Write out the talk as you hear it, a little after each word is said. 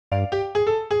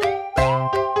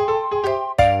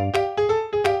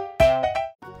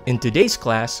In today's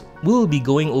class, we'll be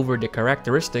going over the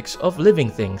characteristics of living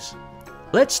things.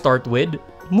 Let's start with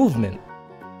movement.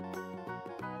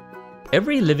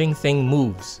 Every living thing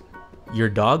moves. Your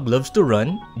dog loves to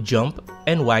run, jump,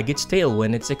 and wag its tail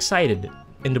when it's excited,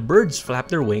 and the birds flap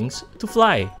their wings to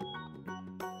fly.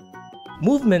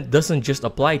 Movement doesn't just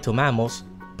apply to mammals,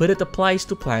 but it applies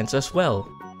to plants as well.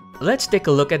 Let's take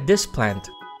a look at this plant.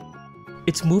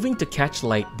 It's moving to catch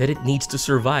light that it needs to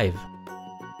survive.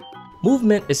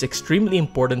 Movement is extremely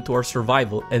important to our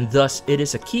survival, and thus it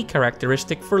is a key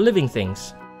characteristic for living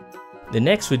things. The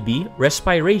next would be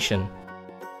respiration.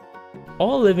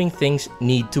 All living things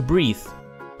need to breathe.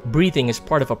 Breathing is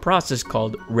part of a process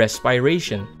called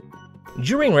respiration.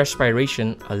 During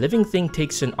respiration, a living thing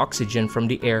takes in oxygen from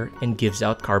the air and gives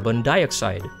out carbon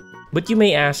dioxide. But you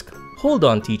may ask, hold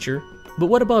on teacher, but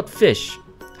what about fish?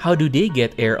 How do they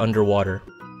get air underwater?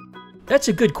 That's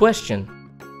a good question.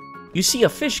 You see, a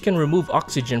fish can remove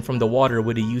oxygen from the water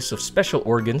with the use of special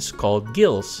organs called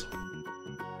gills.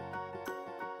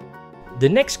 The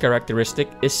next characteristic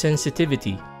is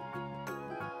sensitivity.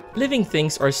 Living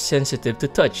things are sensitive to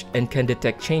touch and can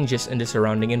detect changes in the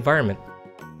surrounding environment.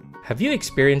 Have you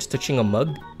experienced touching a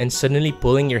mug and suddenly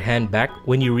pulling your hand back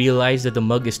when you realize that the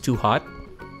mug is too hot?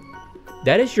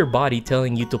 That is your body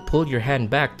telling you to pull your hand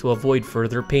back to avoid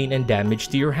further pain and damage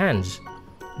to your hands.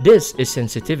 This is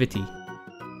sensitivity.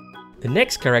 The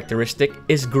next characteristic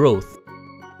is growth.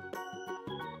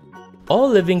 All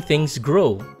living things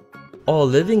grow. All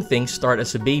living things start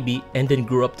as a baby and then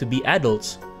grow up to be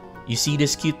adults. You see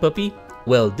this cute puppy?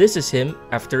 Well, this is him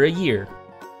after a year.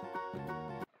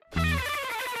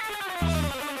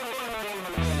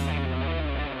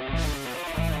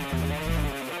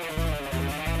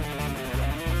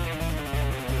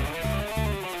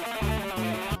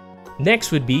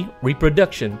 Next would be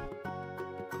reproduction.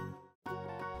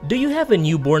 Do you have a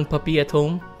newborn puppy at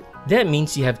home? That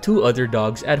means you have two other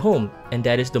dogs at home, and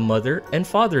that is the mother and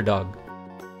father dog.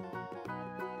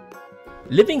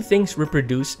 Living things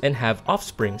reproduce and have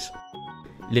offsprings.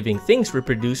 Living things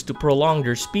reproduce to prolong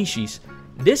their species.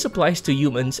 This applies to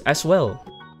humans as well.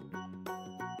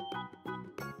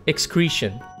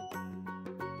 Excretion.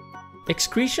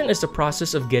 Excretion is the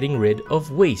process of getting rid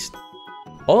of waste.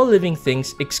 All living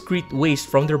things excrete waste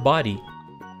from their body.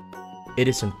 It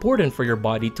is important for your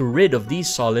body to rid of these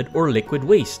solid or liquid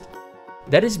waste.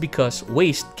 That is because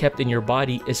waste kept in your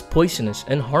body is poisonous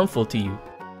and harmful to you.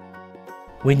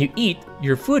 When you eat,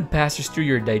 your food passes through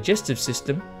your digestive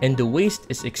system and the waste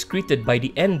is excreted by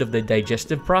the end of the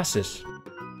digestive process.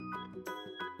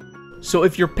 So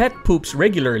if your pet poops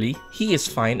regularly, he is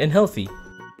fine and healthy.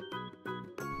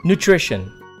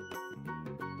 Nutrition.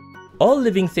 All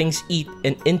living things eat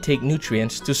and intake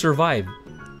nutrients to survive.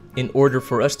 In order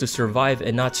for us to survive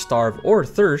and not starve or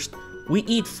thirst, we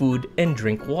eat food and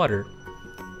drink water.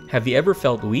 Have you ever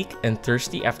felt weak and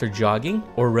thirsty after jogging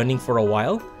or running for a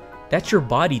while? That's your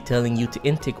body telling you to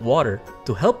intake water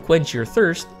to help quench your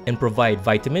thirst and provide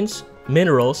vitamins,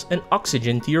 minerals, and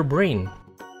oxygen to your brain.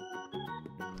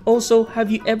 Also,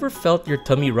 have you ever felt your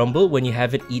tummy rumble when you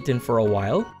haven't eaten for a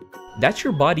while? That's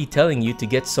your body telling you to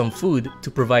get some food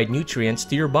to provide nutrients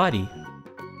to your body.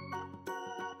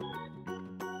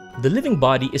 The living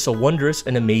body is a wondrous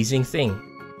and amazing thing.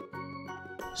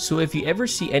 So if you ever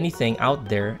see anything out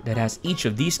there that has each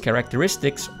of these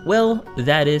characteristics, well,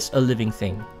 that is a living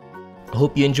thing. I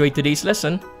hope you enjoyed today's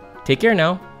lesson. Take care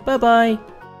now. Bye-bye.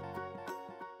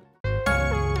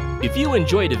 If you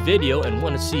enjoyed the video and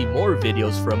want to see more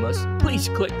videos from us, please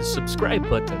click the subscribe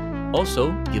button.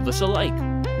 Also, give us a like.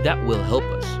 That will help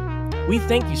us. We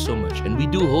thank you so much and we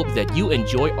do hope that you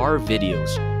enjoy our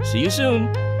videos. See you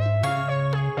soon!